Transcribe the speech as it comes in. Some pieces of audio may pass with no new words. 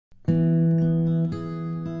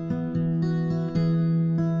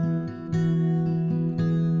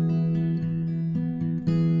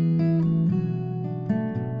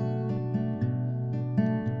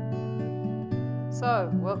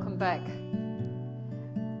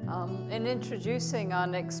In introducing our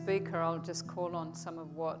next speaker, I'll just call on some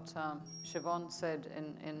of what Siobhan said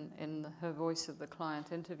in her Voice of the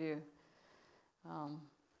Client interview.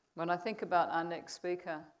 When I think about our next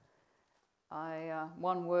speaker,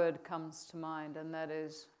 one word comes to mind, and that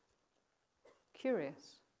is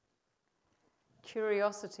curious.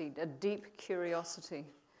 Curiosity, a deep curiosity.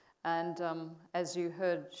 And as you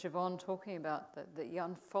heard Siobhan talking about, the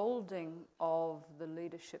unfolding of the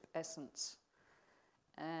leadership essence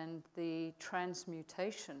and the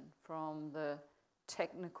transmutation from the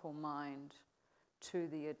technical mind to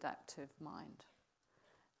the adaptive mind.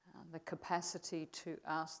 The capacity to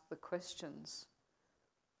ask the questions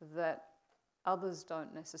that others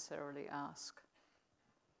don't necessarily ask.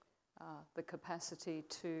 The capacity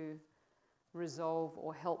to resolve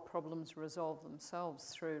or help problems resolve themselves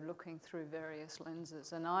through looking through various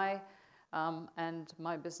lenses. And I and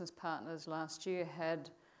my business partners last year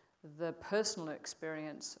had the personal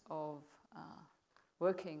experience of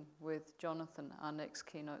working with Jonathan, our next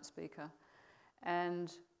keynote speaker,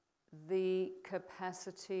 and the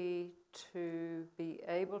capacity to be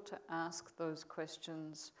able to ask those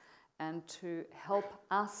questions and to help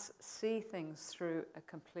us see things through a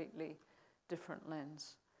completely different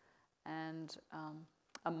lens. And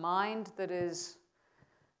a mind that is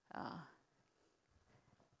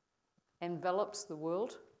envelops the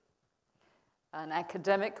world, an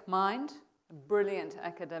academic mind, a brilliant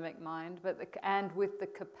academic mind, and with the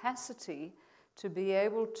capacity to be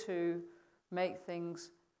able to make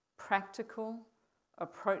things practical,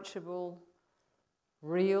 approachable,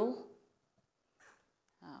 real,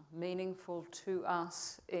 meaningful to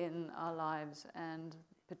us in our lives, and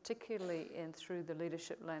particularly through the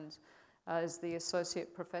leadership lens. As the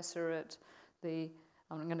associate professor at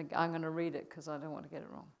I'm going to read it because I don't want to get it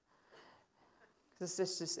wrong.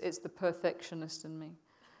 It's the perfectionist in me.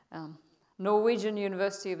 Norwegian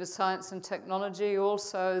University of Science and Technology,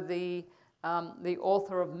 also the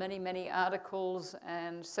author of many, many articles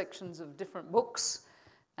and sections of different books,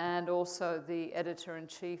 and also the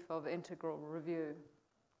editor-in-chief of Integral Review.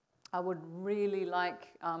 I would really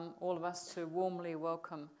like all of us to warmly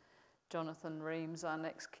welcome Jonathan Reams, our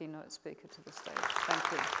next keynote speaker, to the stage.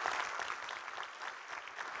 Thank you.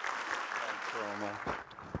 Thanks, Roma.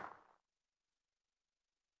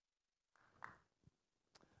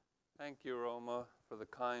 Thank you, Roma, for the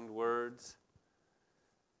kind words.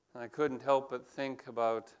 And I couldn't help but think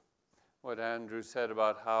about what Andrew said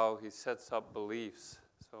about how he sets up beliefs.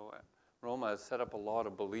 So Roma has set up a lot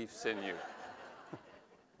of beliefs in you.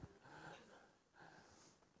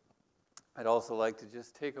 I'd also like to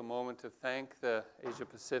just take a moment to thank the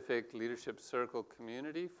Asia-Pacific Leadership Circle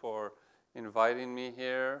community for inviting me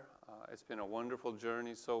here. It's been a wonderful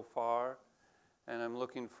journey so far, and I'm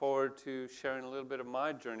looking forward to sharing a little bit of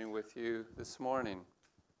my journey with you this morning.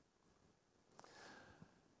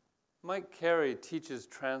 Mike Carey teaches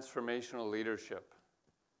transformational leadership.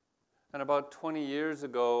 And about 20 years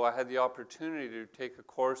ago, I had the opportunity to take a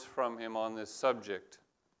course from him on this subject.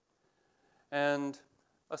 And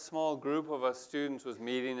a small group of us students was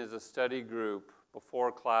meeting as a study group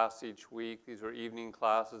before class each week. These were evening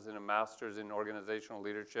classes in a master's in organizational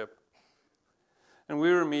leadership. And we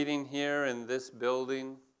were meeting here in this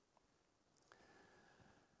building.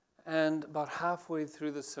 And about halfway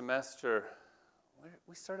through the semester,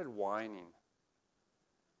 we started whining.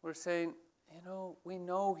 We're saying, we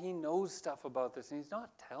know he knows stuff about this, and he's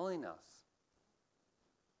not telling us.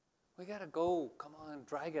 We got to go, come on,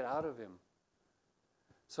 drag it out of him.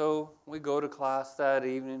 So we go to class that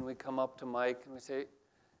evening, we come up to Mike, and we say,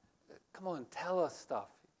 come on, tell us stuff.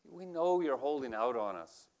 We know you're holding out on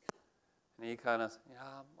us. And he kind of,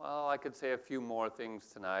 I could say a few more things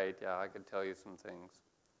tonight. Yeah, I could tell you some things.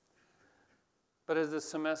 But as the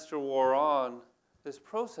semester wore on, this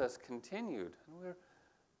process continued, and we were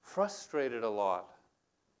frustrated a lot.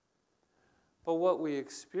 But what we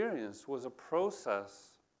experienced was a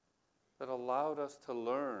process that allowed us to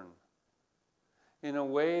learn in a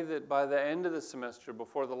way that by the end of the semester,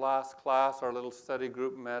 before the last class, our little study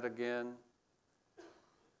group met again.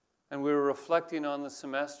 And we were reflecting on the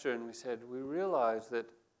semester, and we said, we realized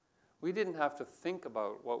that we didn't have to think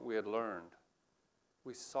about what we had learned.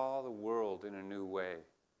 We saw the world in a new way.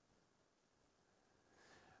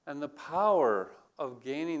 And the power of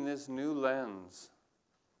gaining this new lens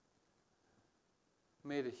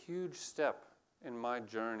made a huge step in my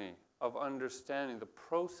journey of understanding the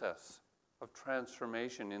process of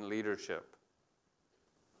transformation in leadership.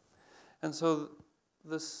 And so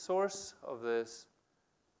the source of this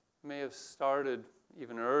may have started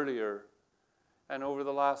even earlier, and over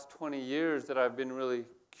the last 20 years that I've been really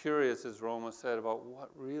curious, as Roma said, about what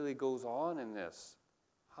really goes on in this.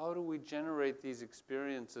 How do we generate these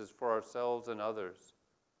experiences for ourselves and others?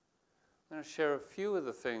 I'm going to share a few of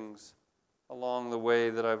the things along the way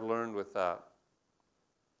that I've learned with that.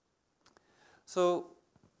 So,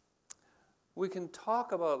 we can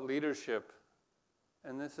talk about leadership,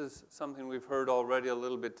 and this is something we've heard already a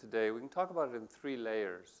little bit today. We can talk about it in 3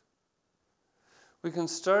 layers. We can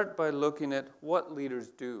start by looking at what leaders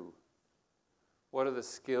do. What are the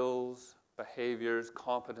skills, behaviors,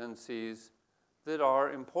 competencies that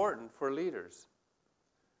are important for leaders?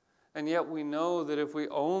 And yet we know that if we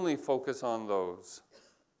only focus on those,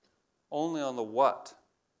 only on the what,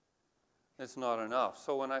 it's not enough.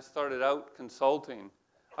 So when I started out consulting,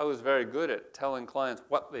 I was very good at telling clients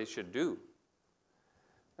what they should do.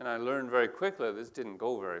 And I learned very quickly this didn't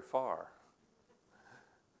go very far.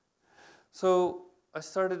 So I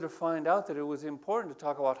started to find out that it was important to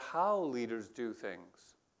talk about how leaders do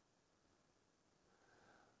things.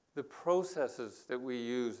 The processes that we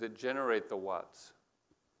use that generate the whats,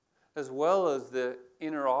 as well as the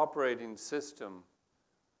inner operating system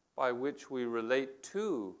by which we relate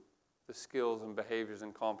to the skills and behaviors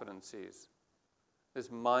and competencies. This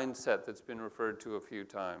mindset that's been referred to a few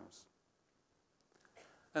times.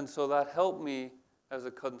 And so that helped me as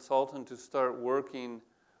a consultant to start working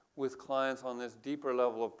with clients on this deeper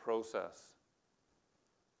level of process.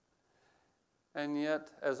 And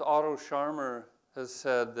yet, as Otto Scharmer has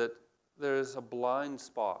said, that there is a blind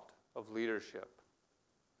spot of leadership.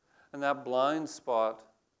 And that blind spot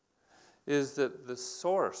is that the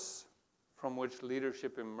source from which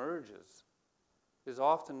leadership emerges is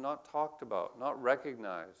often not talked about, not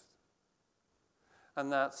recognized.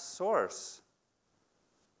 And that source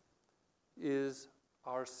is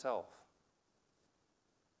ourself,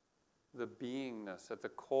 the beingness at the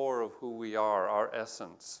core of who we are, our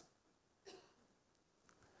essence.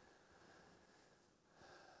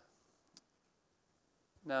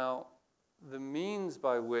 Now, the means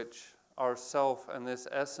by which our self and this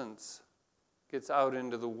essence gets out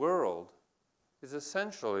into the world is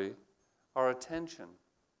essentially our attention.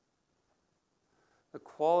 The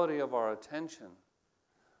quality of our attention.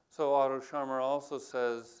 So Otto Scharmer also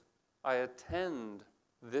says, I attend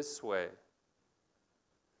this way.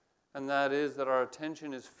 And that is that our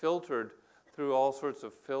attention is filtered through all sorts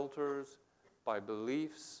of filters by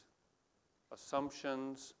beliefs,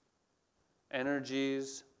 assumptions,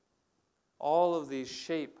 energies. All of these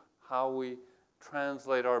shape how we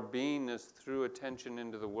translate our beingness through attention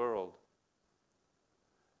into the world.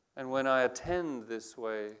 And when I attend this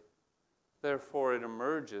way, therefore it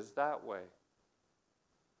emerges that way.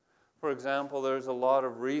 For example, there's a lot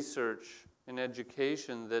of research in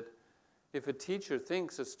education that if a teacher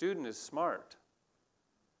thinks a student is smart,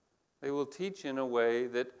 they will teach in a way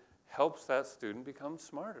that helps that student become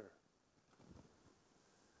smarter.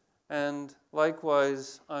 And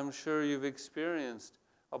likewise, I'm sure you've experienced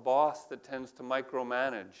a boss that tends to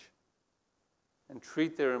micromanage and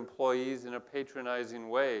treat their employees in a patronizing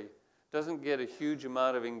way, doesn't get a huge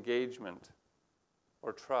amount of engagement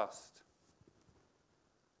or trust.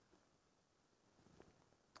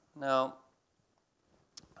 Now,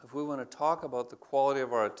 if we want to talk about the quality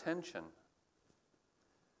of our attention,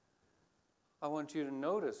 I want you to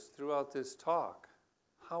notice throughout this talk,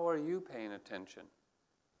 how are you paying attention?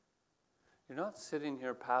 You're not sitting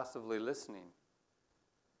here passively listening.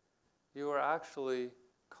 You are actually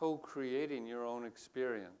co-creating your own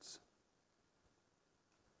experience.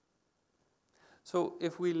 So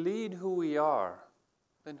if we lead who we are,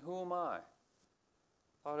 then who am I?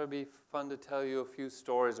 Thought it'd be fun to tell you a few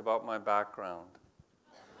stories about my background.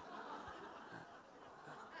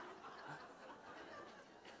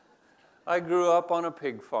 I grew up on a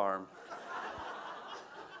pig farm.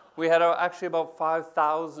 We had actually about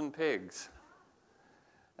 5,000 pigs.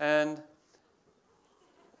 And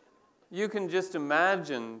you can just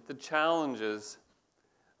imagine the challenges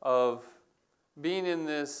of being in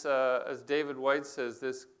this, as David White says,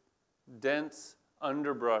 this dense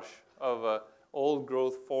underbrush of an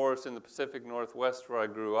old-growth forest in the Pacific Northwest where I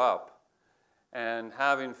grew up, and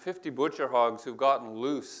having 50 butcher hogs who've gotten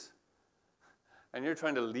loose, and you're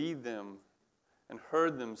trying to lead them and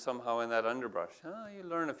herd them somehow in that underbrush. You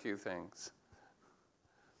learn a few things.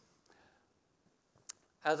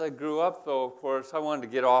 As I grew up, though, of course, I wanted to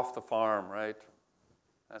get off the farm, right?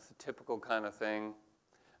 That's the typical kind of thing.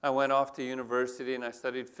 I went off to university and I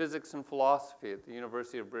studied physics and philosophy at the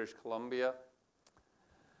University of British Columbia.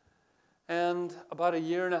 And about 1.5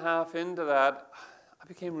 years into that, I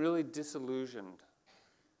became really disillusioned.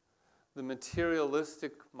 The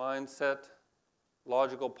materialistic mindset,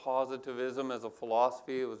 logical positivism as a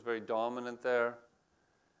philosophy, it was very dominant there.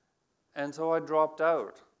 And so I dropped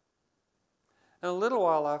out. And a little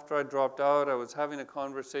while after I dropped out, I was having a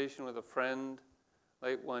conversation with a friend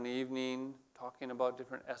late one evening, talking about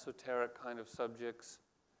different esoteric kind of subjects.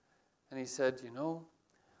 And he said, you know,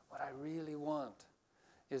 what I really want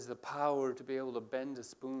is the power to be able to bend a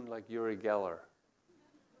spoon like Uri Geller.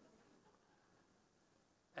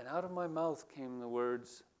 And out of my mouth came the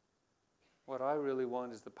words, what I really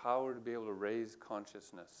want is the power to be able to raise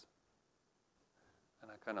consciousness. And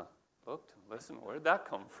I kind of looked and listened, where'd that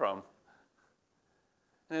come from?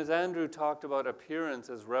 And as Andrew talked about appearance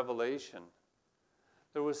as revelation,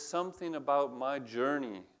 there was something about my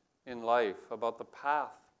journey in life, about the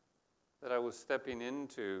path that I was stepping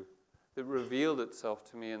into, that revealed itself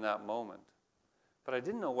to me in that moment. But I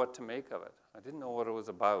didn't know what to make of it. I didn't know what it was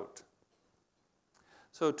about.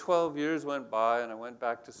 So 12 years went by, and I went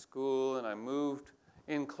back to school, and I moved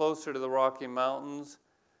in closer to the Rocky Mountains,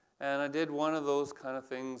 and I did one of those kind of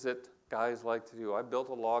things that guys like to do. I built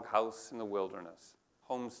a log house in the wilderness,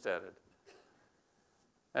 homesteaded.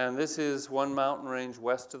 And this is one mountain range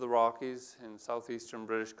west of the Rockies in southeastern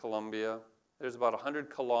British Columbia. There's about 100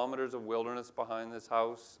 kilometers of wilderness behind this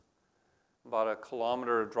house, about a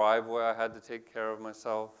kilometer of driveway I had to take care of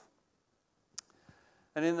myself.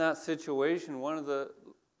 And in that situation, one of the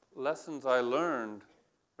lessons I learned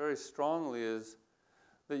very strongly is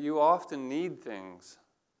that you often need things.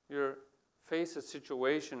 You face a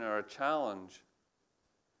situation or a challenge,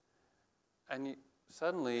 and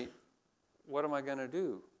suddenly, what am I going to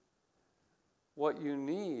do? What you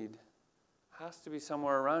need has to be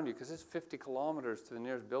somewhere around you, because it's 50 kilometers to the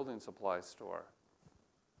nearest building supply store.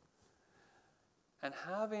 And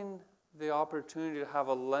having the opportunity to have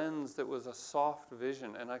a lens that was a soft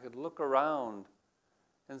vision, and I could look around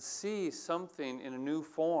and see something in a new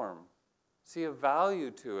form, see a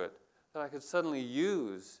value to it that I could suddenly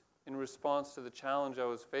use in response to the challenge I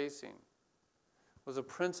was facing, was a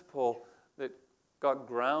principle that got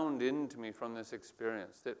ground into me from this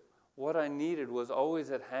experience, that what I needed was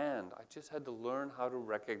always at hand. I just had to learn how to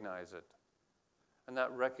recognize it. And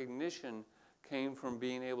that recognition came from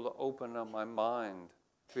being able to open up my mind,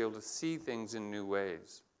 to be able to see things in new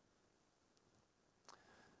ways.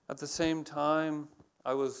 At the same time,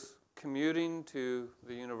 I was commuting to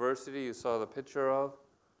the university you saw the picture of.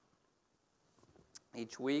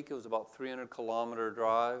 Each week it was about 300-kilometer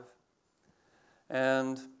drive.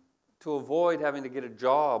 And to avoid having to get a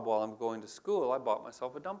job while I'm going to school, I bought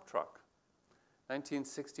myself a dump truck.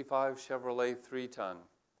 1965 Chevrolet 3-ton.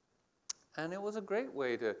 And it was a great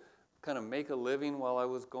way to kind of make a living while I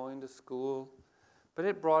was going to school. But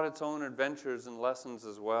it brought its own adventures and lessons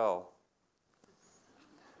as well.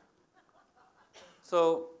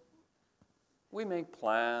 So we make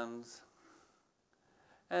plans.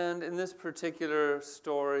 And in this particular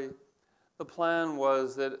story, the plan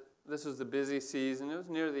was that this was the busy season. It was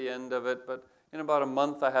near the end of it, but in about a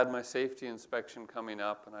month I had my safety inspection coming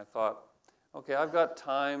up, and I thought, okay, I've got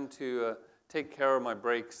time to take care of my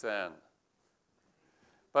brakes then.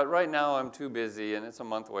 But right now I'm too busy, and it's a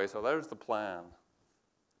month away, so there's the plan.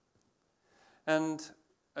 And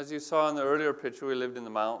as you saw in the earlier picture, we lived in the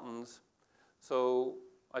mountains, so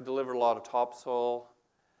I delivered a lot of topsoil.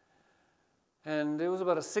 And it was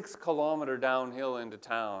about a 6-kilometer downhill into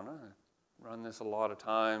town. I run this a lot of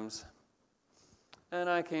times. And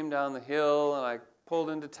I came down the hill, and I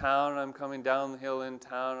pulled into town, and I'm coming down the hill in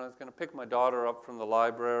town. I was going to pick my daughter up from the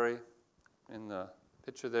library. In the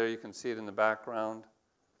picture there, you can see it in the background.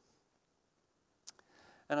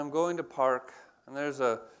 And I'm going to park, and there's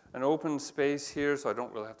an open space here, so I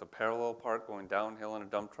don't really have to parallel park going downhill in a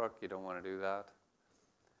dump truck. You don't want to do that.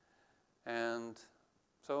 And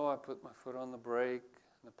so I put my foot on the brake,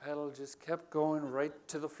 and the pedal just kept going right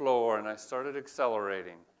to the floor, and I started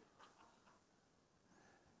accelerating.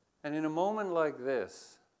 And in a moment like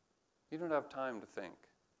this, you don't have time to think.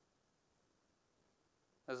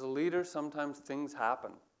 As a leader, sometimes things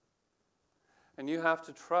happen. And you have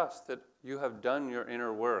to trust that you have done your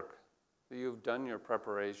inner work, that you've done your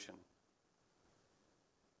preparation,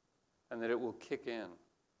 and that it will kick in.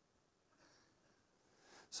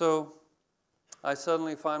 So I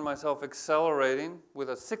suddenly find myself accelerating with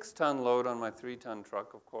a 6-ton load on my 3-ton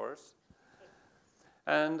truck, of course.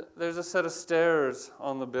 And there's a set of stairs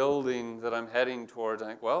on the building that I'm heading towards. I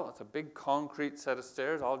think, well, it's a big concrete set of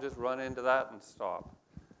stairs. I'll just run into that and stop.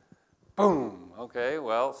 Boom! Okay,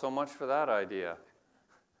 well, so much for that idea.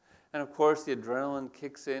 And of course, the adrenaline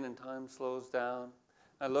kicks in and time slows down.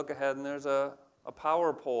 I look ahead, and there's a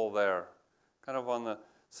power pole there, kind of on the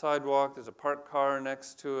sidewalk. There's a parked car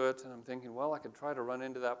next to it, and I'm thinking, well, I could try to run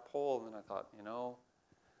into that pole. And then I thought, you know,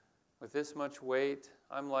 with this much weight,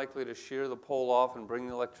 I'm likely to shear the pole off and bring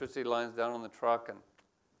the electricity lines down on the truck, and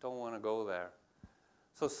don't want to go there.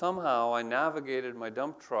 So somehow I navigated my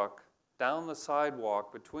dump truck down the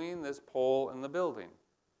sidewalk between this pole and the building.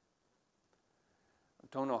 I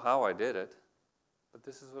don't know how I did it, but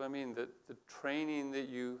this is what I mean. The training that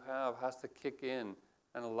you have has to kick in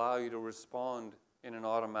and allow you to respond in an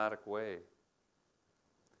automatic way.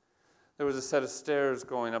 There was a set of stairs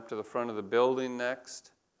going up to the front of the building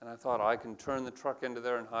next, and I thought I can turn the truck into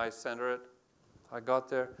there and high center it. I got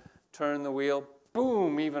there, turned the wheel,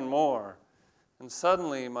 boom, even more. And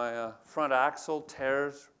suddenly my front axle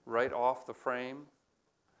tears right off the frame.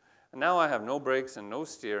 And now I have no brakes and no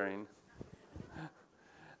steering.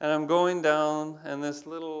 And I'm going down, and this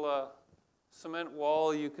little cement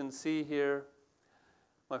wall you can see here,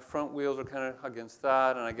 my front wheels are kind of against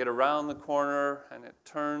that, and I get around the corner, and it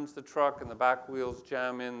turns the truck, and the back wheels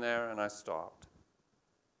jam in there, and I stopped.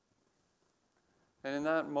 And in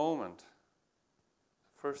that moment,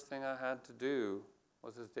 the first thing I had to do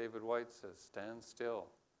was, as David White says, stand still.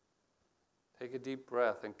 Take a deep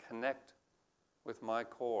breath and connect with my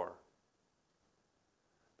core.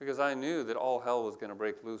 Because I knew that all hell was going to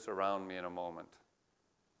break loose around me in a moment.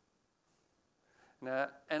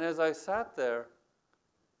 And as I sat there,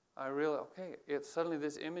 I realized, okay, suddenly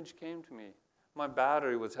this image came to me. My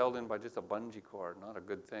battery was held in by just a bungee cord, not a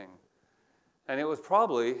good thing. And it was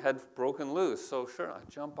probably had broken loose. So sure, I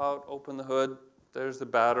jump out, open the hood. There's the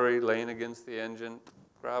battery laying against the engine.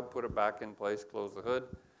 Grab, put it back in place, close the hood.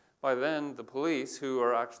 By then, the police, who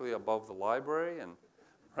are actually above the library and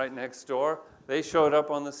right next door, they showed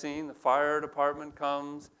up on the scene. The fire department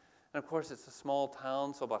comes. And of course, it's a small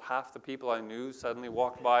town, so about half the people I knew suddenly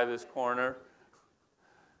walked by this corner.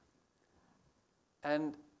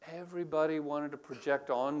 And everybody wanted to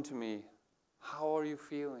project onto me, how are you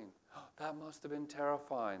feeling? Oh, that must have been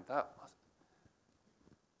terrifying.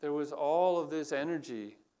 There was all of this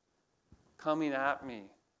energy coming at me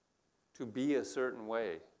to be a certain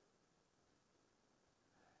way.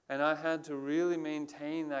 And I had to really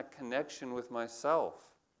maintain that connection with myself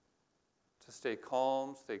to stay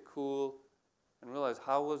calm, stay cool, and realize,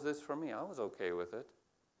 how was this for me? I was okay with it.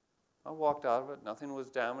 I walked out of it. Nothing was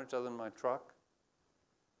damaged other than my truck.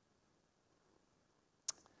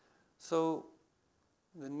 So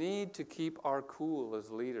the need to keep our cool as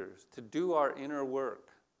leaders, to do our inner work,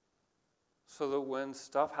 so that when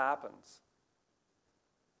stuff happens,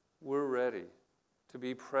 we're ready to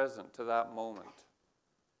be present to that moment,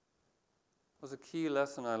 was a key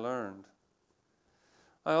lesson I learned.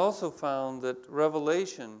 I also found that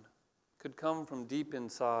revelation could come from deep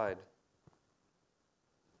inside.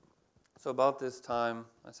 So about this time,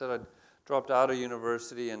 I said I'd dropped out of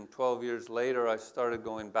university, and 12 years later I started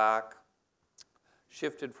going back,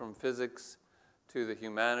 shifted from physics to the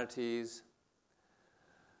humanities,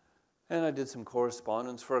 and I did some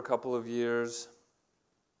correspondence for a couple of years.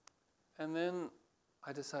 And then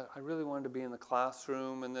I decided I really wanted to be in the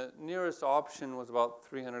classroom, and the nearest option was about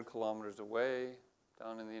 300 kilometers away,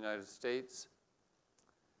 down in the United States.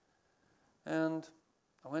 And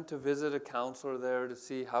I went to visit a counselor there to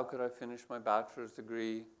see how could I finish my bachelor's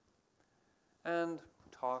degree. And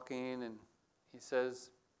talking, and he says,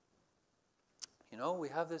 you know, we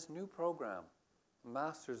have this new program,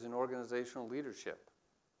 Masters in Organizational Leadership.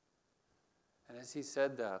 And as he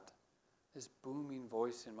said that, this booming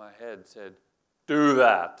voice in my head said, do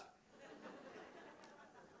that.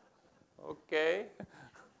 Okay.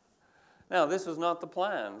 Now, this was not the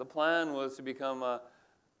plan. The plan was to become a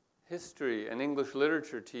history and English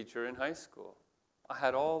literature teacher in high school. I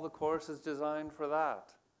had all the courses designed for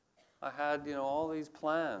that. I had, all these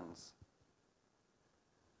plans.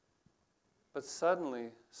 But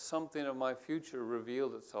suddenly, something of my future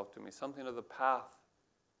revealed itself to me, something of the path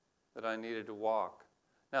that I needed to walk.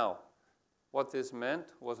 Now, what this meant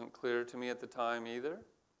wasn't clear to me at the time either.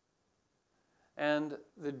 And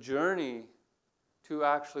the journey to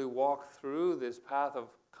actually walk through this path of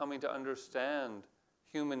coming to understand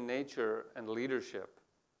human nature and leadership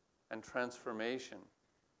and transformation,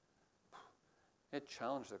 it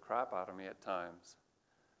challenged the crap out of me at times.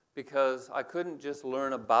 Because I couldn't just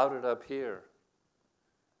learn about it up here.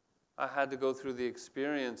 I had to go through the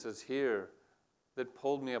experiences here that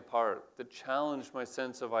pulled me apart, that challenged my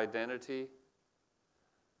sense of identity,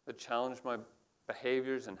 that challenged my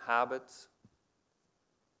behaviors and habits.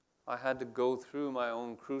 I had to go through my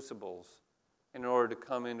own crucibles in order to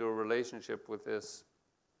come into a relationship with this.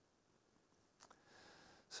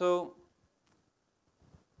 So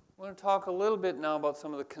I want to talk a little bit now about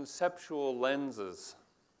some of the conceptual lenses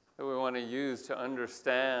that we want to use to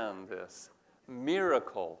understand this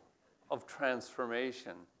miracle of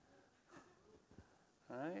transformation.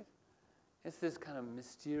 Right? It's this kind of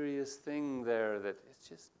mysterious thing there that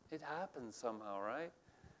It happens somehow, right?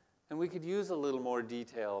 And we could use a little more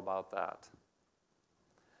detail about that.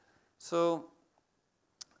 So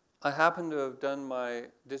I happen to have done my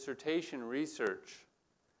dissertation research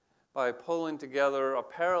by pulling together a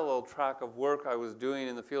parallel track of work I was doing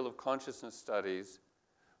in the field of consciousness studies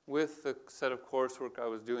with the set of coursework I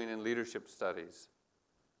was doing in leadership studies.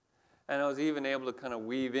 And I was even able to kind of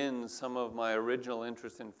weave in some of my original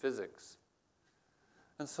interest in physics.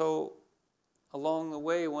 And so along the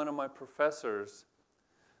way, one of my professors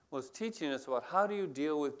was teaching us about how do you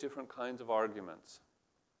deal with different kinds of arguments.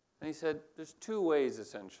 And he said, there's two ways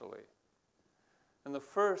essentially. And the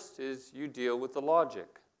first is you deal with the logic.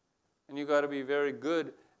 And you've got to be very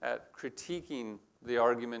good at critiquing the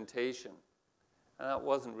argumentation. And that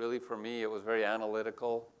wasn't really for me. It was very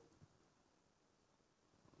analytical.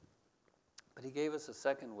 But he gave us a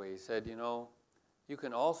second way. He said, you know, you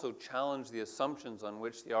can also challenge the assumptions on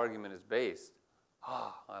which the argument is based.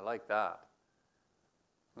 I like that.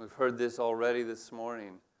 We've heard this already this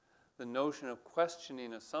morning. The notion of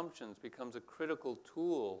questioning assumptions becomes a critical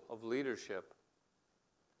tool of leadership.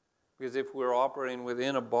 Because if we're operating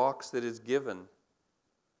within a box that is given,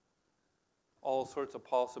 all sorts of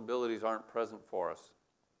possibilities aren't present for us.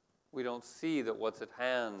 We don't see that what's at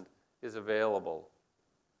hand is available.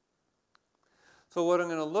 So what I'm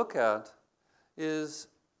going to look at is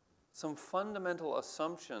some fundamental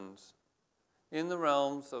assumptions in the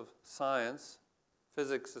realms of science,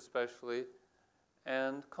 physics especially,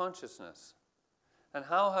 and consciousness. And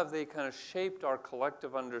how have they kind of shaped our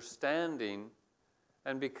collective understanding,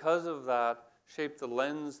 and because of that, shaped the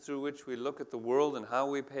lens through which we look at the world and how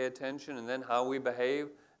we pay attention and then how we behave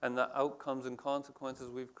and the outcomes and consequences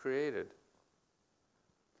we've created.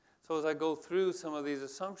 So as I go through some of these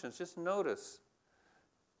assumptions, just notice,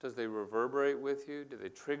 does they reverberate with you? Do they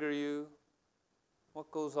trigger you? What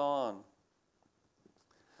goes on?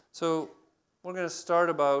 So we're going to start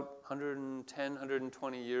about 110,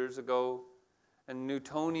 120 years ago, and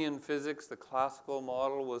Newtonian physics, the classical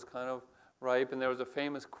model, was kind of ripe, and there was a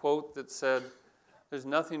famous quote that said, there's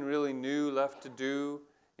nothing really new left to do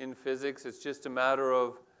in physics, it's just a matter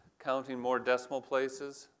of counting more decimal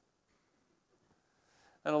places.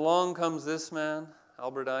 And along comes this man,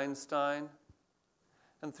 Albert Einstein,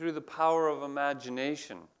 and through the power of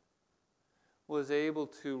imagination, was able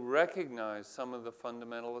to recognize some of the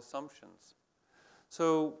fundamental assumptions.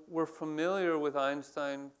 So we're familiar with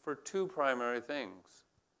Einstein for two primary things.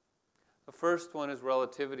 The first one is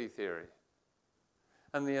relativity theory.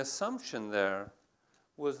 And the assumption there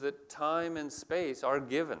was that time and space are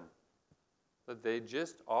given, that they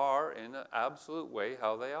just are in an absolute way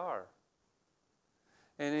how they are.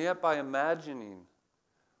 And yet by imagining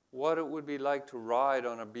what it would be like to ride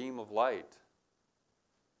on a beam of light,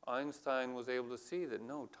 Einstein was able to see that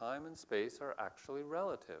no, time and space are actually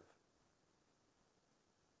relative.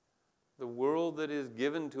 The world that is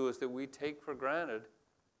given to us that we take for granted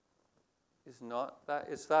is not that.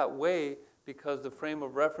 It's that way because the frame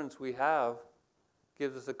of reference we have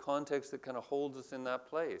gives us a context that kind of holds us in that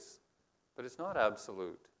place. But it's not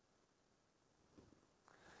absolute.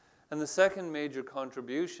 And the second major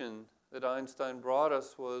contribution that Einstein brought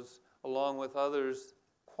us was, along with others,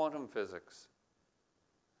 quantum physics.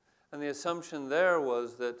 And the assumption there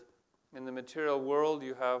was that in the material world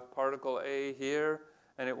you have particle A here,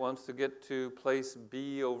 and it wants to get to place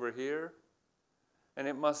B over here, and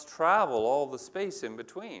it must travel all the space in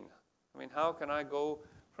between. I mean, how can I go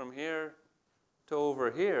from here to over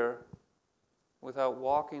here without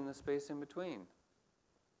walking the space in between?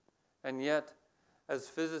 And yet, as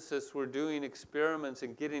physicists were doing experiments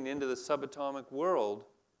and getting into the subatomic world,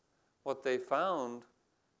 what they found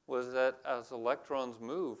was that as electrons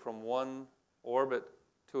move from one orbit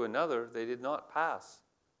to another, they did not pass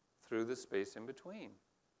through the space in between.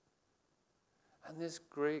 And this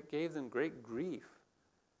gave them great grief.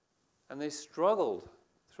 And they struggled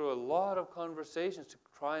through a lot of conversations to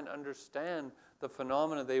try and understand the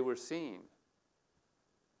phenomena they were seeing.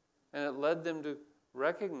 And it led them to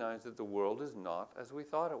recognize that the world is not as we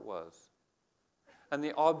thought it was. And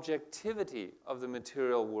the objectivity of the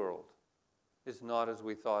material world is not as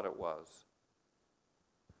we thought it was.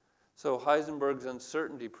 So Heisenberg's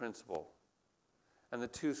uncertainty principle and the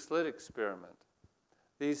two-slit experiment,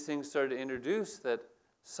 these things started to introduce that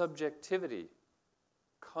subjectivity,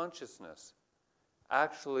 consciousness,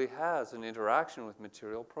 actually has an interaction with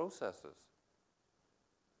material processes.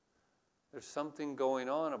 There's something going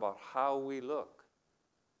on about how we look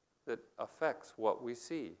that affects what we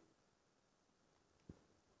see.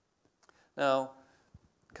 Now,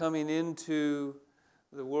 coming into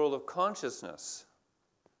the world of consciousness,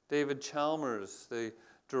 David Chalmers, the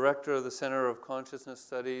director of the Center of Consciousness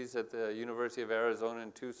Studies at the University of Arizona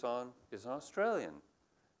in Tucson, is an Australian.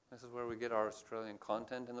 This is where we get our Australian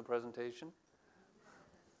content in the presentation.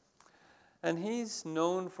 And he's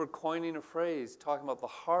known for coining a phrase talking about the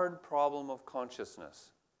hard problem of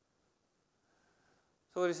consciousness.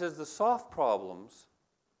 So what he says, the soft problems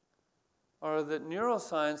are that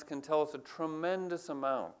neuroscience can tell us a tremendous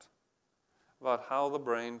amount about how the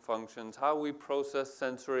brain functions, how we process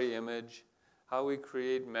sensory image, how we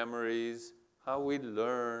create memories, how we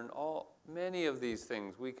learn, many of these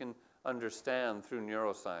things we can understand through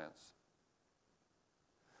neuroscience.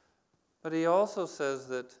 But he also says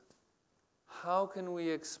that how can we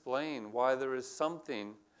explain why there is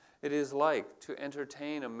something it is like to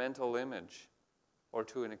entertain a mental image or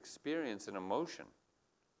to experience an emotion?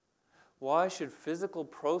 Why should physical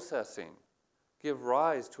processing give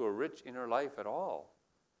rise to a rich inner life at all?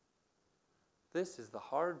 This is the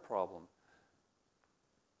hard problem.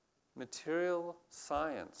 Material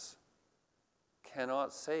science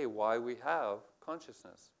cannot say why we have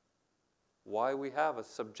consciousness, why we have a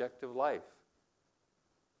subjective life.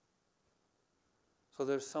 So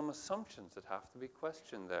there's some assumptions that have to be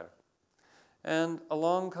questioned there. And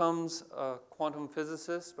along comes a quantum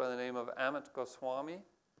physicist by the name of Amit Goswami, a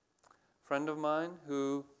friend of mine,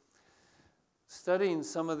 who studying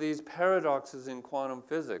some of these paradoxes in quantum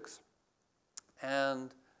physics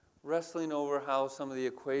and wrestling over how some of the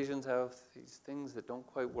equations have these things that don't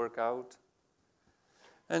quite work out.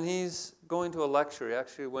 And he's going to a lecture. He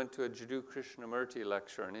actually went to a Jiddu Krishnamurti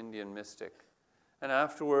lecture, an Indian mystic. And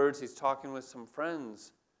afterwards, he's talking with some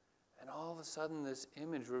friends. And all of a sudden, this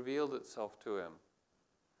image revealed itself to him,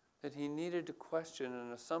 that he needed to question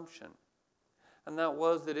an assumption. And that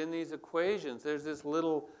was that in these equations, there's this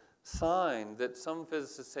little sign that some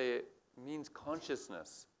physicists say it means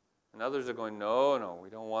consciousness. And others are going, no, we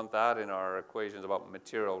don't want that in our equations about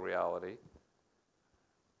material reality.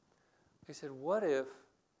 He said, what if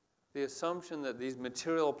the assumption that these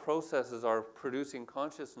material processes are producing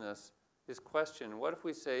consciousness is questioned? What if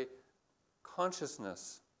we say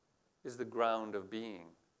consciousness is the ground of being?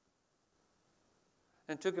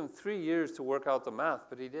 And it took him 3 years to work out the math,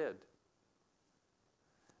 but he did.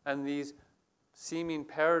 And these seeming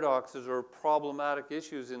paradoxes or problematic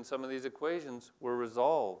issues in some of these equations were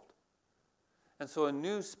resolved. And so a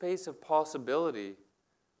new space of possibility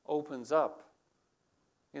opens up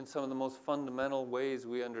in some of the most fundamental ways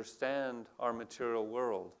we understand our material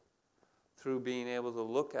world, through being able to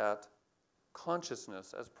look at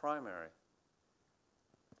consciousness as primary.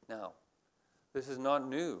 Now, this is not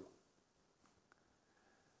new.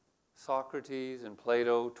 Socrates and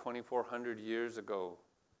Plato, 2,400 years ago,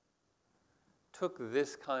 took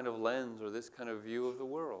this kind of lens or this kind of view of the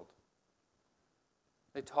world.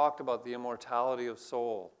 They talked about the immortality of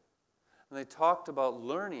soul. And they talked about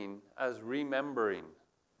learning as remembering.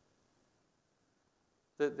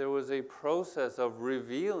 That there was a process of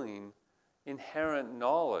revealing inherent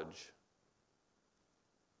knowledge.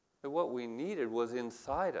 That what we needed was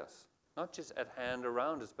inside us. Not just at hand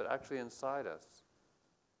around us, but actually inside us.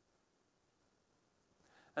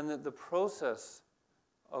 And that the process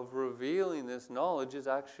of revealing this knowledge is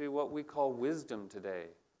actually what we call wisdom today.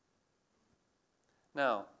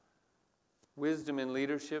 Now, wisdom in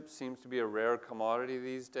leadership seems to be a rare commodity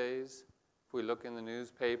these days. If we look in the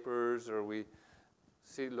newspapers or we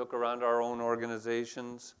look around our own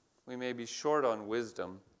organizations, we may be short on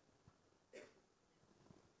wisdom.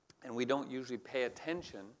 And we don't usually pay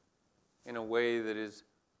attention in a way that is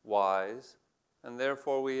wise. And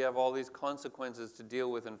therefore we have all these consequences to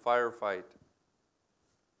deal with and firefight.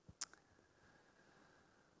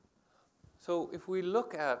 So if we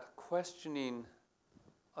look at questioning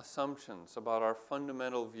assumptions about our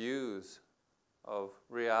fundamental views of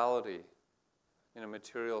reality in a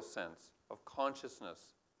material sense, of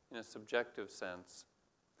consciousness in a subjective sense,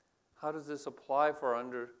 how does this apply for our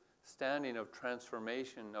understanding of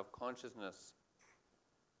transformation of consciousness?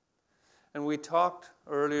 And we talked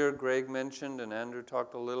earlier, Greg mentioned, and Andrew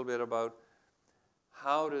talked a little bit about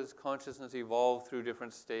how does consciousness evolve through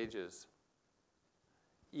different stages.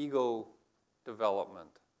 Ego development.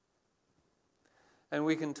 And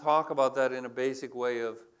we can talk about that in a basic way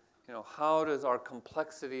of, how does our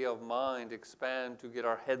complexity of mind expand to get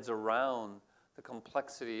our heads around the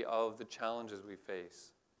complexity of the challenges we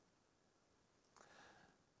face.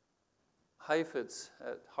 Heifetz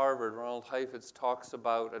at Harvard, Ronald Heifetz, talks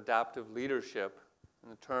about adaptive leadership.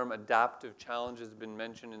 And the term adaptive challenge has been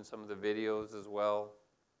mentioned in some of the videos as well.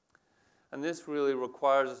 And this really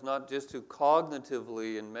requires us not just to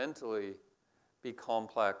cognitively and mentally be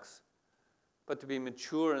complex, but to be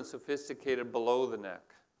mature and sophisticated below the neck.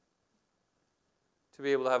 to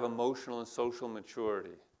be able to have emotional and social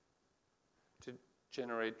maturity, to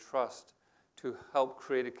generate trust, to help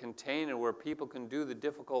create a container where people can do the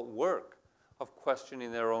difficult work of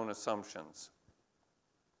questioning their own assumptions.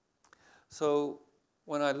 So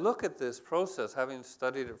when I look at this process, having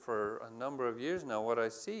studied it for a number of years now, what I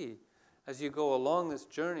see as you go along this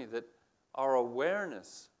journey, that our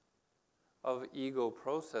awareness of ego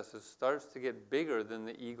processes starts to get bigger than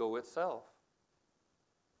the ego itself.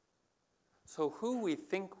 So who we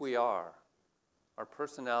think we are, our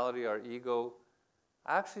personality, our ego,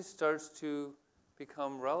 actually starts to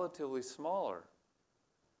become relatively smaller.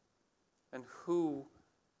 And who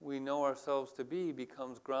we know ourselves to be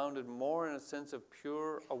becomes grounded more in a sense of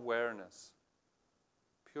pure awareness,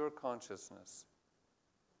 pure consciousness.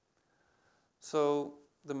 So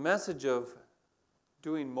the message of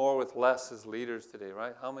doing more with less as leaders today,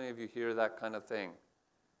 right? How many of you hear that kind of thing?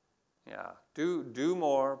 Yeah, do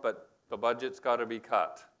more, but the budget's got to be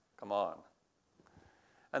cut. Come on.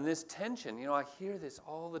 And this tension, you know, I hear this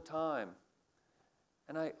all the time.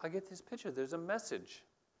 And I get this picture. There's a message.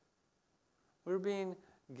 We're being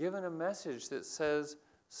given a message that says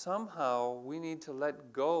somehow we need to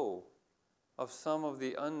let go of some of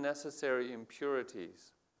the unnecessary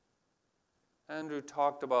impurities. Andrew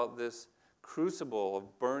talked about this crucible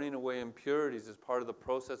of burning away impurities as part of the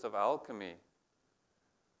process of alchemy.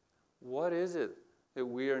 What is it that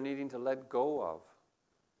we are needing to let go of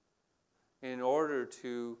in order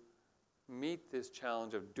to meet this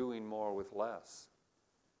challenge of doing more with less?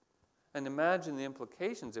 And imagine the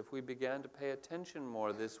implications if we began to pay attention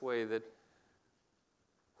more this way, that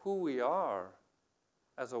who we are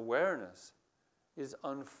as awareness is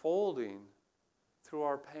unfolding through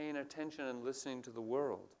our paying attention and listening to the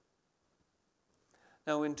world.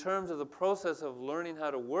 Now, in terms of the process of learning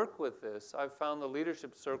how to work with this, I've found the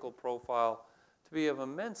leadership circle profile to be of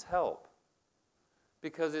immense help,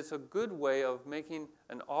 because it's a good way of making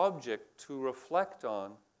an object to reflect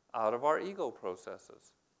on out of our ego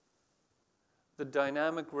processes. The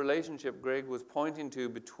dynamic relationship Greg was pointing to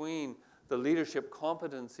between the leadership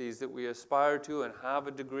competencies that we aspire to and have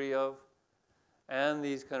a degree of, and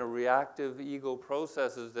these kind of reactive ego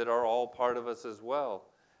processes that are all part of us as well,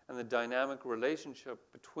 and the dynamic relationship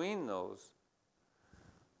between those.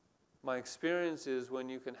 My experience is when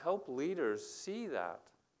you can help leaders see that,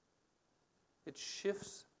 it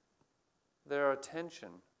shifts their attention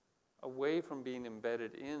away from being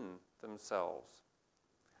embedded in themselves.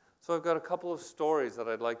 So I've got a couple of stories that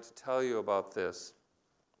I'd like to tell you about this.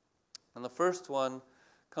 And the first one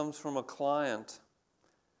comes from a client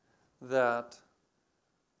that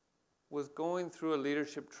was going through a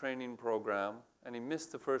leadership training program, and he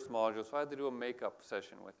missed the first module, so I had to do a makeup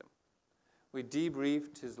session with him. We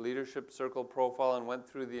debriefed his leadership circle profile and went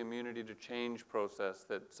through the immunity to change process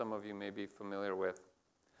that some of you may be familiar with.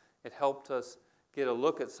 It helped us get a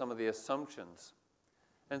look at some of the assumptions.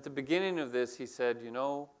 And at the beginning of this, he said, you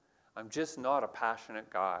know, I'm just not a passionate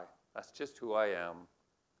guy. That's just who I am.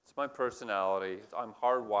 It's my personality. I'm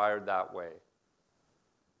hardwired that way.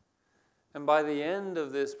 And by the end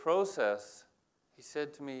of this process, he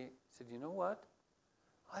said to me, he said, you know what?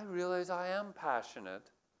 I realize I am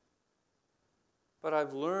passionate, but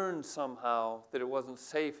I've learned somehow that it wasn't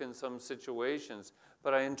safe in some situations.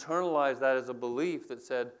 But I internalized that as a belief that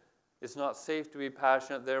said, it's not safe to be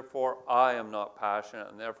passionate, therefore I am not passionate,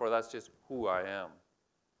 and therefore that's just who I am.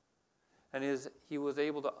 And he was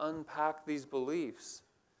able to unpack these beliefs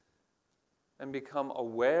and become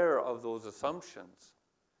aware of those assumptions.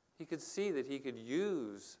 He could see that he could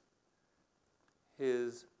use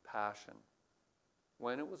his passion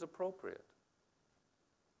when it was appropriate.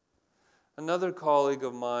 Another colleague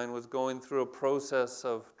of mine was going through a process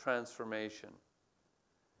of transformation.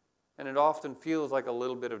 And it often feels like a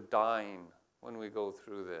little bit of dying when we go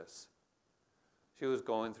through this. She was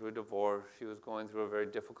going through a divorce. She was going through a very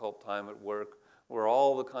difficult time at work, where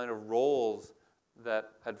all the kind of roles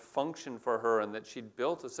that had functioned for her and that she'd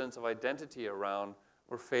built a sense of identity around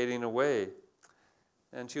were fading away.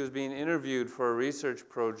 And she was being interviewed for a research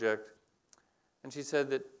project, and she said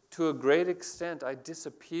that to a great extent I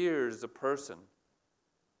disappeared as a person.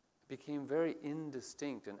 I became very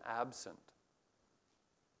indistinct and absent.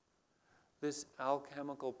 This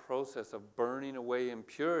alchemical process of burning away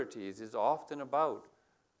impurities is often about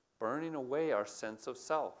burning away our sense of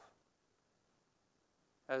self.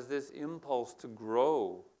 As this impulse to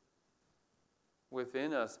grow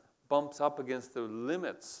within us bumps up against the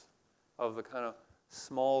limits of the kind of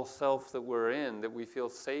small self that we're in, that we feel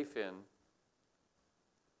safe in,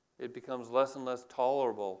 it becomes less and less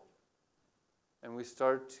tolerable, and we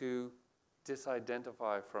start to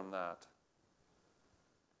disidentify from that.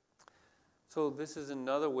 So this is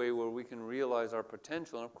another way where we can realize our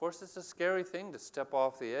potential. And of course, it's a scary thing to step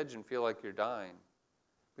off the edge and feel like you're dying,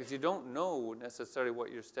 because you don't know necessarily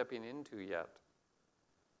what you're stepping into yet.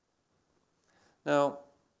 Now,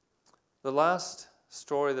 the last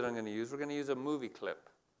story that I'm going to use, we're going to use a movie clip.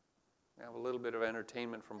 We have a little bit of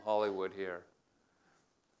entertainment from Hollywood here.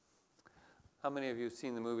 How many of you have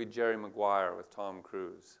seen the movie Jerry Maguire with Tom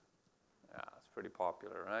Cruise? Yeah, it's pretty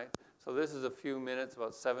popular, right? So this is a few minutes,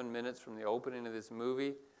 about 7 minutes from the opening of this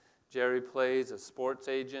movie. Jerry plays a sports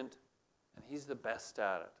agent, and he's the best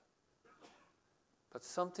at it. But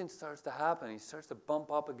something starts to happen. He starts to bump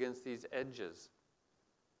up against these edges.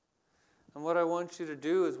 And what I want you to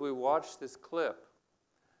do as we watch this clip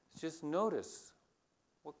is just notice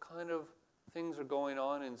what kind of things are going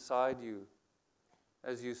on inside you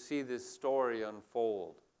as you see this story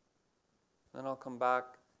unfold. Then I'll come back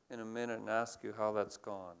in a minute and ask you how that's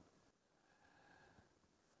gone.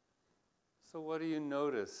 So what do you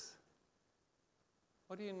notice?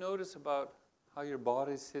 What do you notice about how your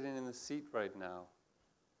body's sitting in the seat right now?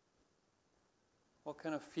 What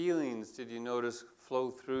kind of feelings did you notice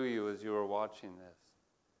flow through you as you were watching this?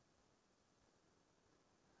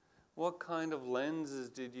 What kind of lenses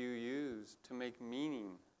did you use to make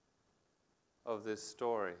meaning of this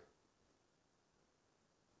story?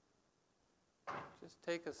 Just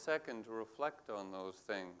take a second to reflect on those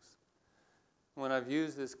things. When I've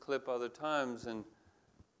used this clip other times and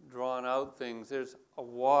drawn out things, there's a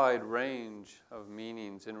wide range of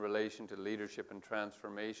meanings in relation to leadership and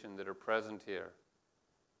transformation that are present here.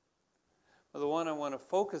 But the one I want to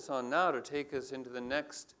focus on now to take us into the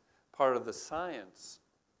next part of the science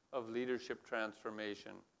of leadership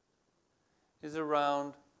transformation is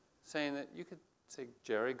around saying that you could say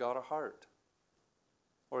Jerry got a heart,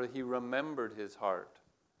 or he remembered his heart.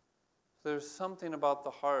 There's something about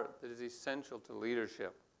the heart that is essential to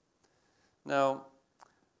leadership. Now,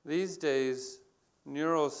 these days,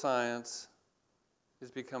 neuroscience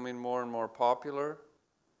is becoming more and more popular,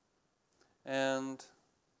 and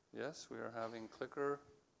yes, we are having clicker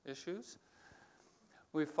issues.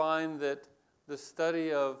 We find that the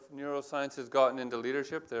study of neuroscience has gotten into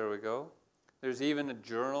leadership. There we go. There's even a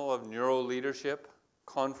journal of neuroleadership,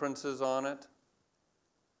 conferences on it.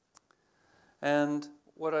 And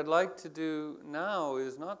what I'd like to do now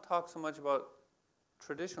is not talk so much about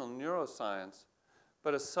traditional neuroscience,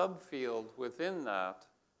 but a subfield within that,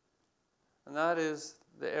 and that is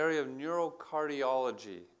the area of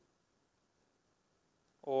neurocardiology,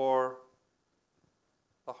 or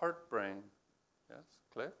the heart brain. Yes,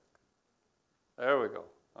 click. There we go.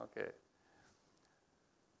 Okay.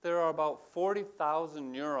 There are about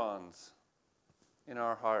 40,000 neurons in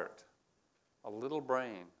our heart, a little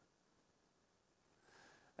brain.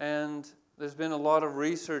 And there's been a lot of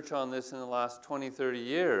research on this in the last 20, 30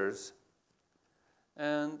 years.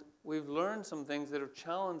 And we've learned some things that have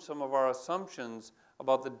challenged some of our assumptions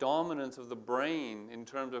about the dominance of the brain in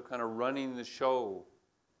terms of kind of running the show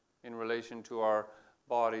in relation to our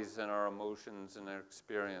bodies and our emotions and our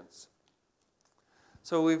experience.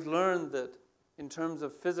 So we've learned that in terms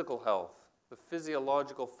of physical health, the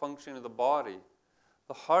physiological function of the body,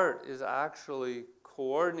 the heart is actually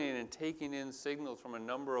coordinating and taking in signals from a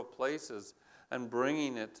number of places and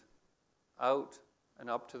bringing it out and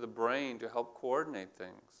up to the brain to help coordinate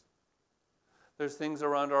things. There's things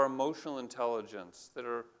around our emotional intelligence that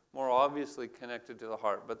are more obviously connected to the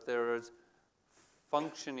heart, but there is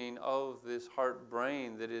functioning of this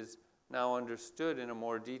heart-brain that is now understood in a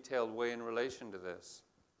more detailed way in relation to this.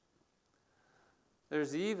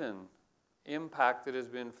 There's even impact that has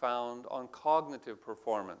been found on cognitive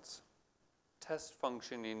performance, test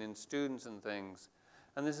functioning in students and things.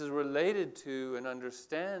 And this is related to an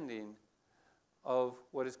understanding of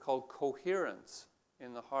what is called coherence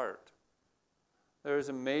in the heart. There is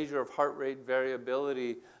a measure of heart rate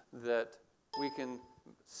variability that we can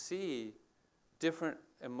see different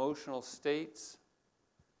emotional states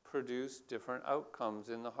produce different outcomes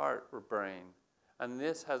in the heart or brain. And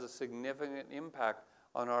this has a significant impact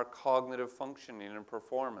on our cognitive functioning and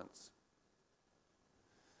performance.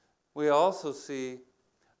 We also see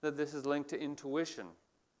that this is linked to intuition.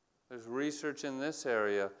 There's research in this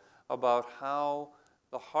area about how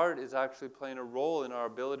the heart is actually playing a role in our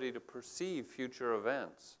ability to perceive future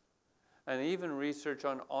events. And even research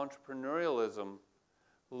on entrepreneurialism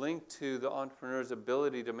linked to the entrepreneur's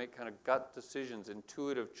ability to make kind of gut decisions,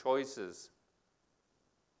 intuitive choices.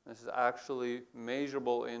 This is actually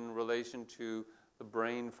measurable in relation to the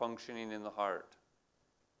brain functioning in the heart.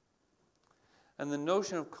 And the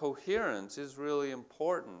notion of coherence is really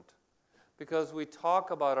important because we talk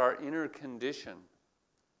about our inner condition.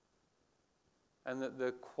 and that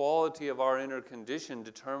the quality of our inner condition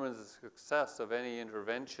determines the success of any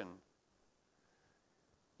intervention,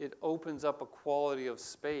 it opens up a quality of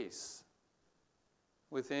space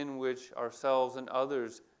within which ourselves and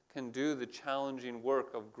others can do the challenging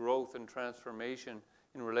work of growth and transformation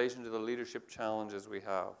in relation to the leadership challenges we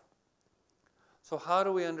have. So how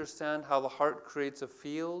do we understand how the heart creates a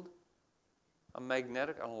field, an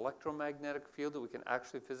electromagnetic field that we can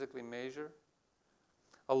actually physically measure?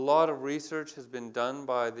 A lot of research has been done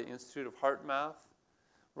by the Institute of Heart Math.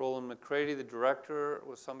 Roland McCready, the director,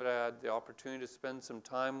 was somebody I had the opportunity to spend some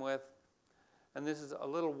time with. And this is a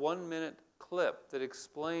little 1-minute clip that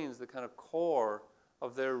explains the kind of core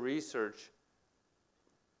of their research.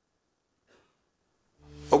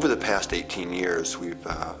 Over the past 18 years,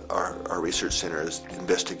 our research center has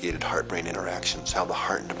investigated heart-brain interactions, how the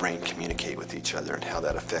heart and the brain communicate with each other, and how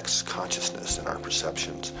that affects consciousness and our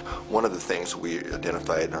perceptions. One of the things we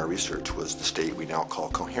identified in our research was the state we now call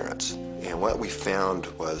coherence. And what we found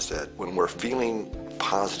was that when we're feeling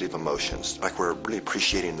positive emotions, like we're really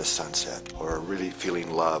appreciating the sunset, or really feeling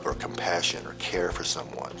love or compassion or care for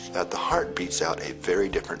someone, that the heart beats out a very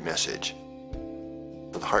different message.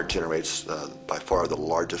 The heart generates by far the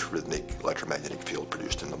largest rhythmic electromagnetic field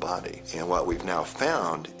produced in the body. And what we've now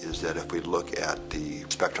found is that if we look at the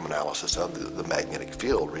spectrum analysis of the magnetic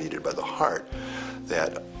field radiated by the heart,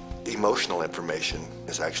 that emotional information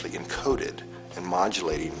is actually encoded and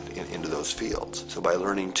modulating into those fields. So by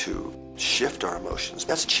learning to shift our emotions,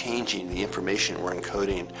 that's changing the information we're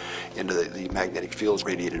encoding into the magnetic fields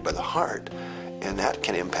radiated by the heart, and that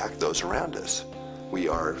can impact those around us. We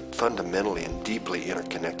are fundamentally and deeply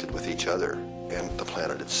interconnected with each other and the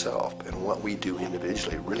planet itself, and what we do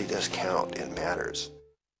individually really does count and matters.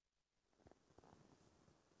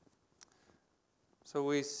 So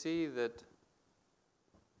we see that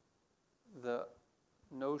the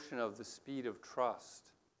notion of the speed of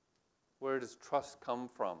trust, where does trust come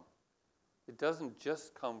from? It doesn't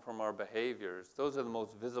just come from our behaviors. Those are the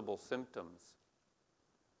most visible symptoms.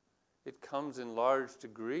 It comes in large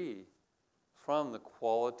degree from the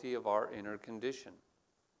quality of our inner condition,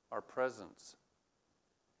 our presence.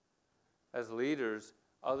 As leaders,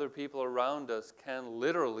 other people around us can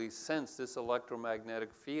literally sense this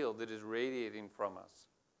electromagnetic field that is radiating from us.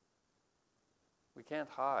 We can't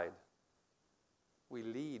hide. We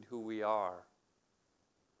lead who we are.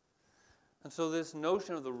 And so this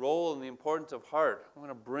notion of the role and the importance of heart, I'm going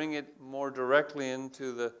to bring it more directly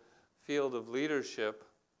into the field of leadership.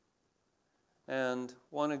 And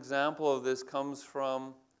one example of this comes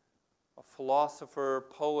from a philosopher,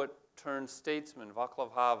 poet turned statesman,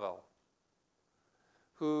 Václav Havel,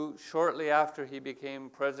 who shortly after he became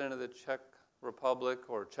president of the Czech Republic,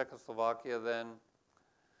 or Czechoslovakia then,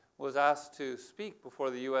 was asked to speak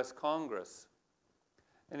before the US Congress.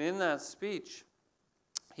 And in that speech,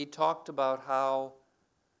 he talked about how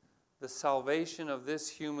the salvation of this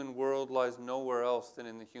human world lies nowhere else than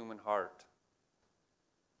in the human heart.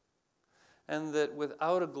 And that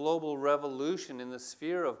without a global revolution in the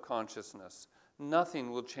sphere of consciousness,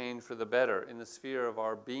 nothing will change for the better in the sphere of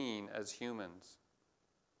our being as humans.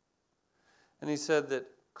 And he said that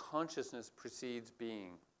consciousness precedes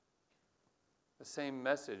being. The same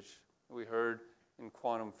message we heard in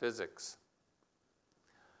quantum physics.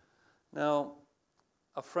 Now,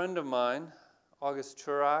 a friend of mine, August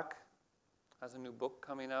Turak, has a new book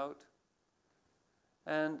coming out.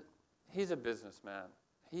 And he's a businessman.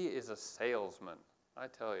 He is a salesman, I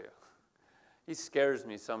tell you. He scares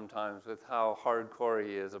me sometimes with how hardcore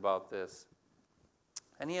he is about this.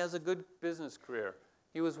 And he has a good business career.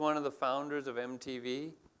 He was one of the founders of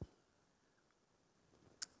MTV,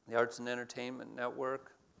 the Arts and Entertainment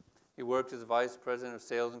Network. He worked as vice president of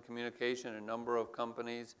sales and communication in a number of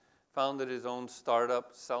companies, founded his own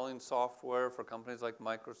startup selling software for companies like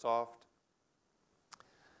Microsoft.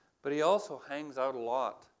 But he also hangs out a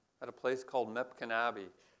lot at a place called Mepkin Abbey,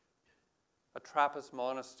 a Trappist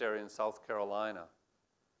monastery in South Carolina.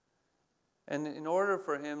 And in order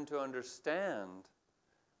for him to understand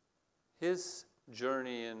his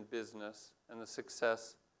journey in business and the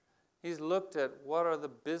success, he's looked at what are the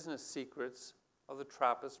business secrets of the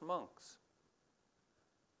Trappist monks.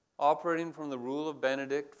 Operating from the rule of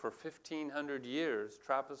Benedict for 1,500 years,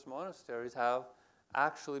 Trappist monasteries have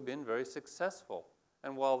actually been very successful.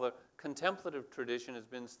 And while the contemplative tradition has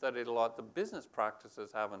been studied a lot, the business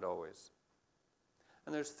practices haven't always.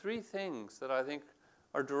 And there's 3 things that I think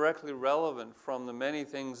are directly relevant from the many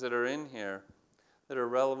things that are in here that are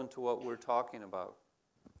relevant to what we're talking about.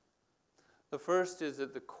 The first is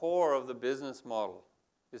that the core of the business model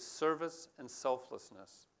is service and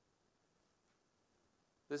selflessness.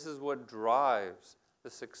 This is what drives the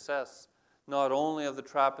success not only of the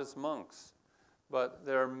Trappist monks, but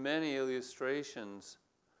there are many illustrations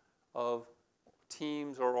of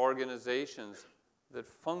teams or organizations that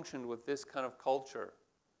functioned with this kind of culture,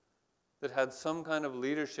 that had some kind of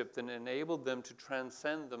leadership that enabled them to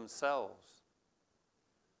transcend themselves,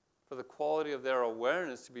 for the quality of their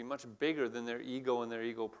awareness to be much bigger than their ego and their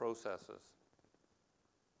ego processes.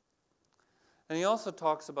 And he also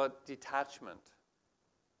talks about detachment.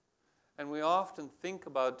 And we often think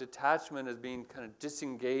about detachment as being kind of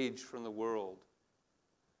disengaged from the world.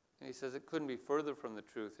 And he says it couldn't be further from the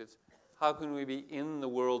truth. It's how can we be in the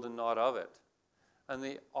world and not of it? And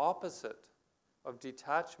the opposite of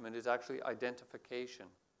detachment is actually identification.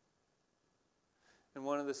 And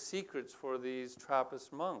one of the secrets for these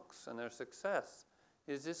Trappist monks and their success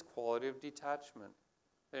is this quality of detachment.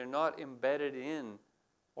 They're not embedded in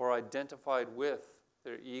or identified with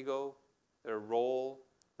their ego, their role,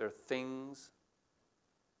 their things.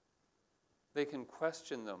 They can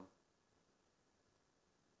question them.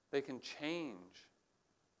 They can change.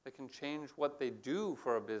 They can change what they do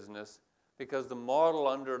for a business because the model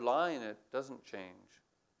underlying it doesn't change.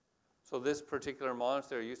 So this particular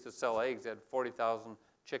monastery used to sell eggs. They had 40,000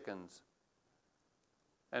 chickens.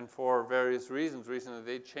 And for various reasons, recently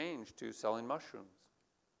they changed to selling mushrooms.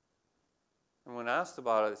 And when asked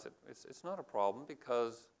about it, they said, it's not a problem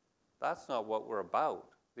because that's not what we're about,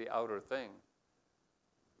 the outer thing.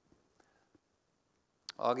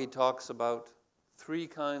 Augie talks about 3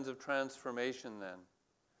 kinds of transformation then.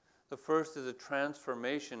 The first is a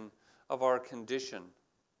transformation of our condition.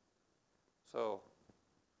 So,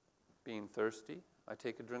 being thirsty, I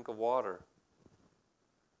take a drink of water.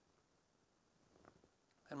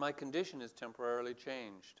 And my condition is temporarily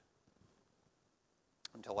changed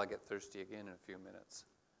until I get thirsty again in a few minutes.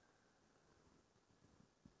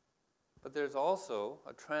 But there's also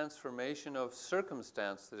a transformation of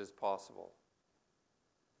circumstance that is possible.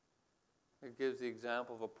 It gives the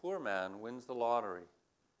example of a poor man wins the lottery.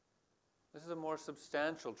 This is a more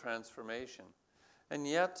substantial transformation. And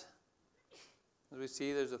yet, as we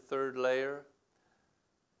see, there's a third layer.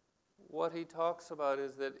 What he talks about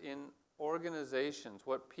is that in organizations,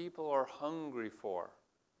 what people are hungry for,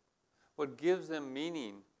 what gives them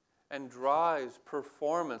meaning and drives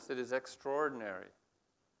performance that is extraordinary,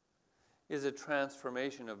 is a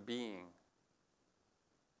transformation of being.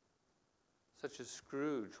 Such as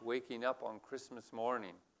Scrooge waking up on Christmas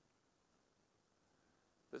morning.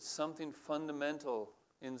 That something fundamental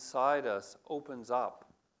inside us opens up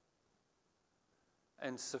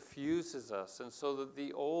and suffuses us, and so that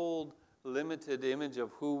the old limited image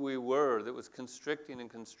of who we were that was constricting and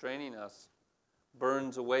constraining us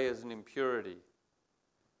burns away as an impurity.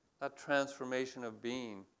 That transformation of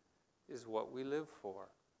being is what we live for,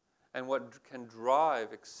 and what can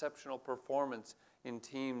drive exceptional performance in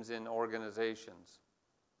teams, in organizations.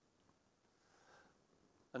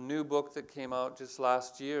 A new book that came out just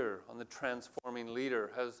last year on the transforming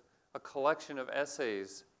leader has a collection of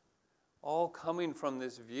essays, all coming from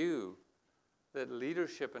this view that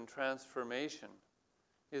leadership and transformation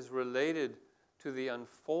is related to the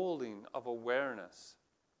unfolding of awareness,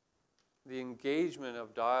 the engagement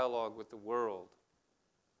of dialogue with the world.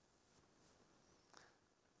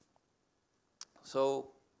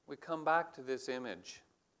 So we come back to this image.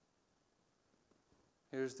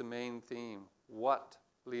 Here's the main theme. What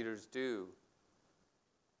leaders do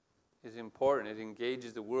is important. It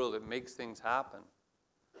engages the world. It makes things happen.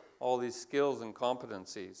 All these skills and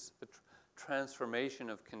competencies, the transformation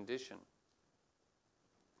of condition.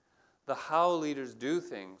 The how leaders do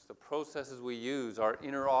things, the processes we use, our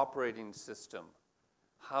inner operating system,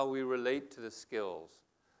 how we relate to the skills,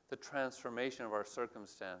 the transformation of our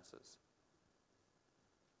circumstances,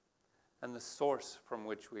 and the source from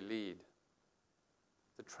which we lead,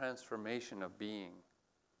 the transformation of being.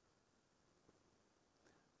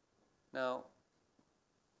 Now,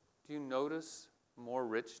 do you notice more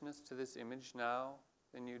richness to this image now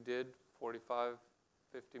than you did 45,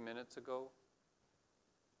 50 minutes ago?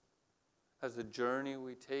 Has the journey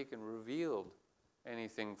we taken revealed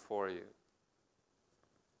anything for you?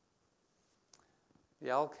 The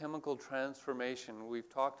alchemical transformation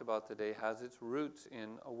we've talked about today has its roots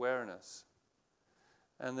in awareness.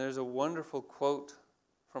 And there's a wonderful quote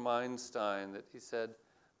from Einstein that he said,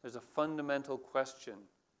 there's a fundamental question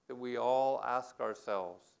that we all ask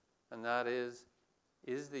ourselves, and that is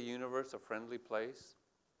the universe a friendly place?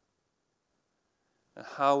 And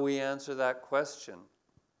how we answer that question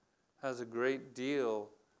has a great deal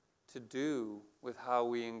to do with how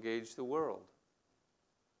we engage the world.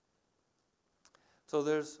 So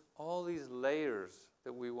there's all these layers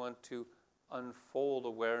that we want to unfold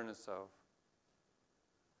awareness of.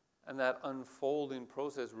 And that unfolding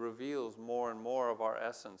process reveals more and more of our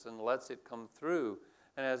essence and lets it come through.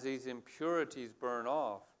 And as these impurities burn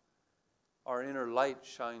off, our inner light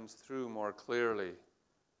shines through more clearly.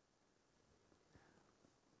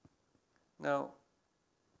 Now,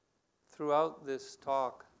 throughout this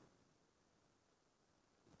talk,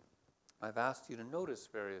 I've asked you to notice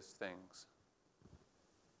various things.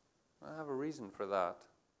 I have a reason for that.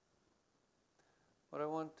 What I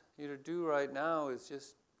want you to do right now is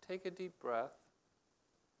just take a deep breath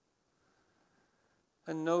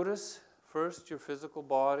and notice first your physical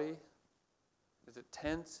body. Is it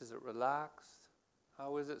tense? Is it relaxed?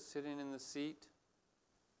 How is it sitting in the seat?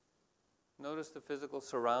 Notice the physical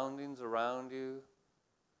surroundings around you,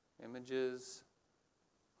 images,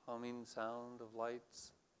 humming sound of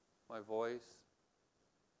lights, my voice.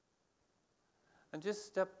 And just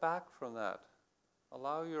step back from that.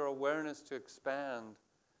 Allow your awareness to expand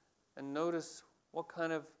and notice what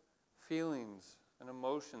kind of feelings and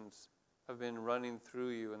emotions have been running through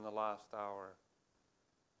you in the last hour.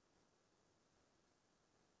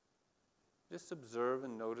 Just observe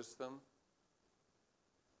and notice them.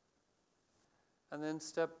 And then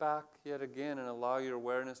step back yet again and allow your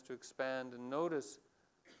awareness to expand and notice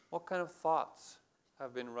what kind of thoughts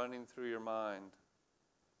have been running through your mind.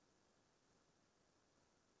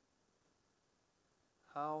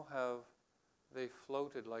 How have they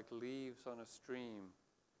floated like leaves on a stream,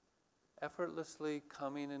 effortlessly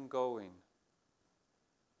coming and going?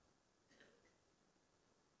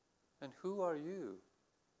 And who are you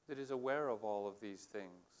that is aware of all of these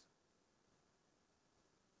things?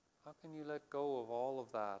 How can you let go of all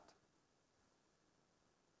of that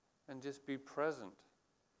and just be present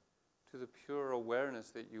to the pure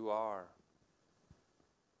awareness that you are?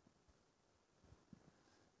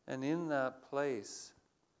 And in that place,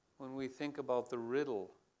 when we think about the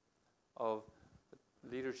riddle of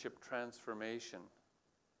leadership transformation,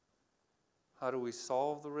 how do we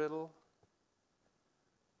solve the riddle?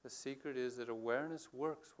 The secret is that awareness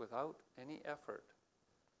works without any effort,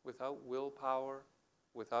 without willpower,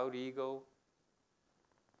 without ego.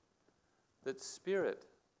 That spirit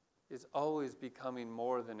is always becoming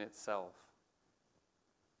more than itself.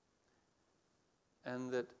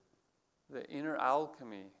 And that the inner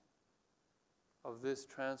alchemy of this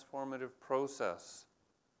transformative process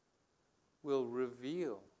will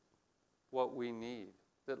reveal what we need,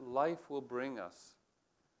 that life will bring us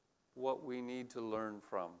what we need to learn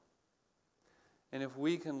from. And if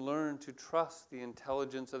we can learn to trust the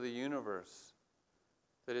intelligence of the universe,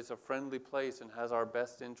 that it's a friendly place and has our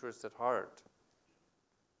best interests at heart,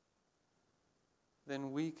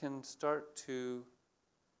 then we can start to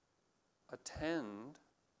attend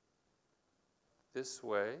this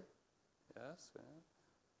way. Yes?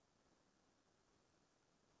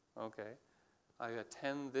 Okay. I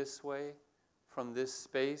attend this way from this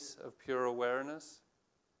space of pure awareness.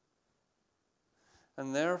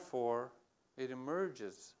 And therefore, it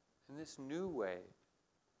emerges in this new way.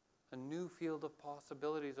 A new field of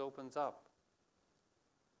possibilities opens up.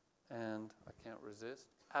 And I can't resist.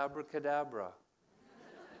 Abracadabra.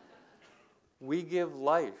 We give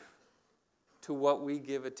life to what we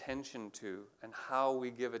give attention to and how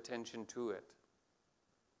we give attention to it.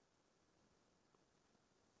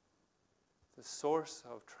 The source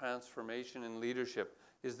of transformation in leadership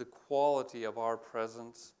is the quality of our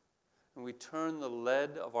presence, and we turn the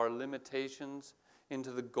lead of our limitations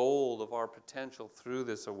into the gold of our potential through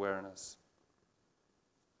this awareness.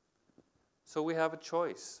 So we have a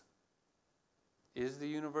choice. Is the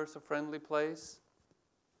universe a friendly place?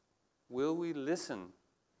 Will we listen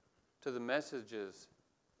to the messages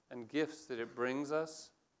and gifts that it brings us,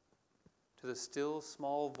 to the still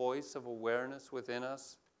small voice of awareness within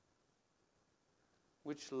us?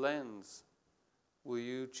 Which lens will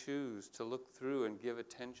you choose to look through and give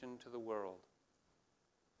attention to the world?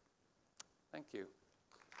 Thank you.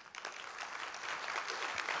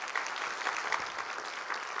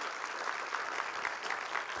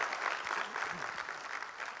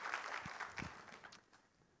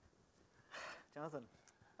 Jonathan,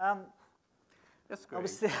 That's I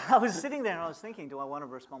great. was sitting there and I was thinking, do I want to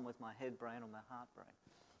respond with my head brain or my heart brain?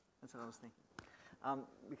 That's what I was thinking.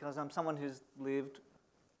 Because I'm someone who's lived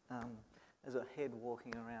as a head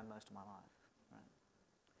walking around most of my life. Right?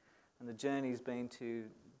 And the journey's been to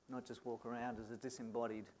not just walk around as a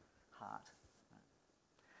disembodied heart.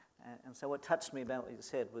 Right? And so what touched me about what you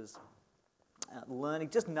said was learning,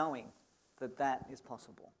 just knowing that that is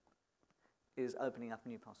possible is opening up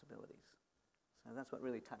new possibilities. So that's what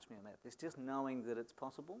really touched me about this. Just knowing that it's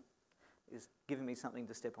possible is giving me something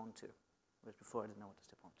to step onto, whereas before I didn't know what to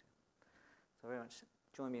step onto. So very much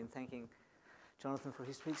join me in thanking Jonathan for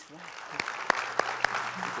his speech today.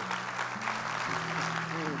 Thank you.